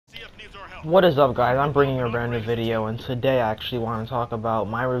What is up, guys? I'm bringing you a brand new video, and today I actually want to talk about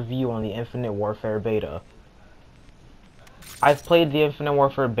my review on the Infinite Warfare beta. I've played the Infinite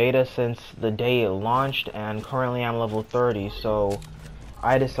Warfare beta since the day it launched, and currently I'm level 30, so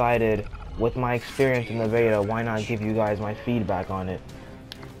I decided, with my experience in the beta, why not give you guys my feedback on it.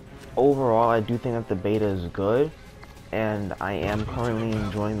 Overall, I do think that the beta is good, and I am currently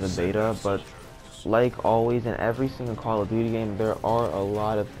enjoying the beta, but like always in every single Call of Duty game, there are a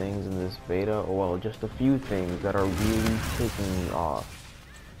lot of things in this beta, or well, just a few things that are really ticking me off.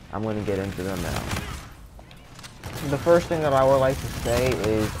 I'm going to get into them now. The first thing that I would like to say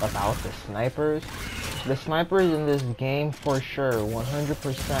is about the snipers. The snipers in this game, for sure,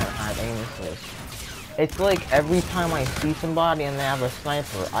 100% have aim assist. It's like every time I see somebody and they have a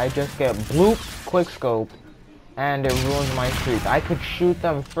sniper, I just get bloop, quickscope, and it ruins my streak. I could shoot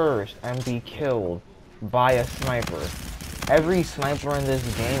them first and be killed by a sniper. Every sniper in this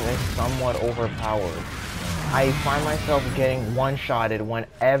game is somewhat overpowered. I find myself getting one-shotted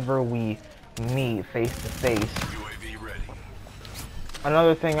whenever we meet face to face.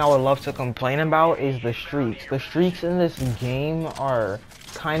 Another thing I would love to complain about is the streaks. The streaks in this game are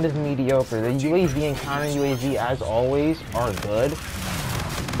kind of mediocre. The UAV and counter UAV, as always, are good,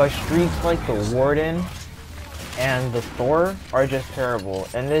 but streaks like the Warden and the Thor are just terrible.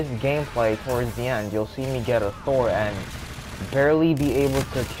 In this gameplay, towards the end, you'll see me get a Thor and barely be able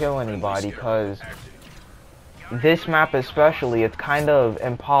to kill anybody, because this map especially, it's kind of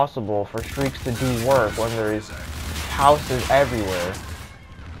impossible for streaks to do work when there's houses everywhere.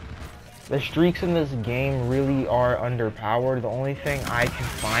 The streaks in this game really are underpowered. The only thing I can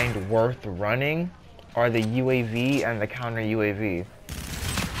find worth running are the UAV and the counter UAV.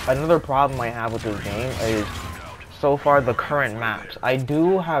 Another problem I have with this game is so far the current maps. I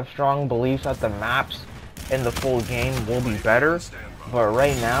do have strong beliefs that the maps in the full game will be better, but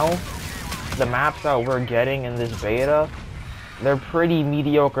right now the maps that we're getting in this beta, they're pretty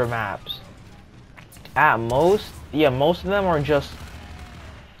mediocre maps. At most, yeah, most of them are just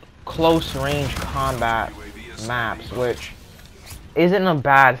close range combat maps, which isn't a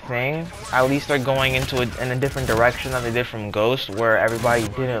bad thing. At least they're going in a different direction than they did from Ghost, where everybody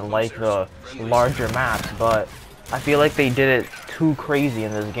didn't like the larger maps, but I feel like they did it too crazy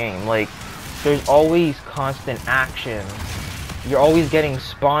in this game. Like, there's always constant action. You're always getting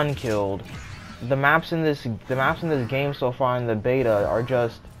spawn killed. The maps in this game so far in the beta are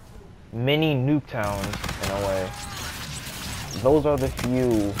just mini nuke towns in a way. Those are the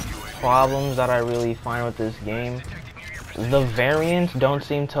few problems that I really find with this game. The variants don't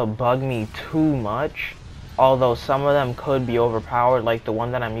seem to bug me too much, although some of them could be overpowered, like the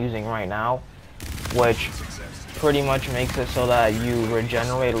one that I'm using right now, which pretty much makes it so that you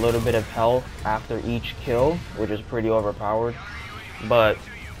regenerate a little bit of health after each kill, which is pretty overpowered. But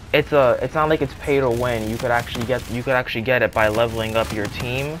it's not like it's pay to win. You could actually get it by leveling up your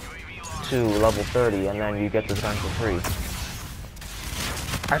team to level 30, and then you get this gun for free.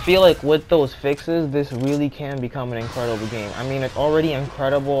 I feel like with those fixes, this really can become an incredible game. I mean, it's already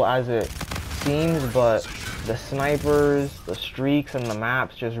incredible as it seems, but the snipers, the streaks, and the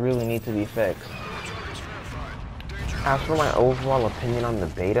maps just really need to be fixed. As for my overall opinion on the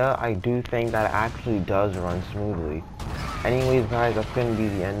beta, I do think that it actually does run smoothly. Anyways, guys, that's going to be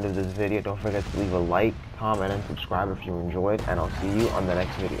the end of this video. Don't forget to leave a like, comment, and subscribe if you enjoyed, and I'll see you on the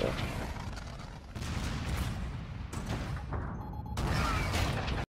next video.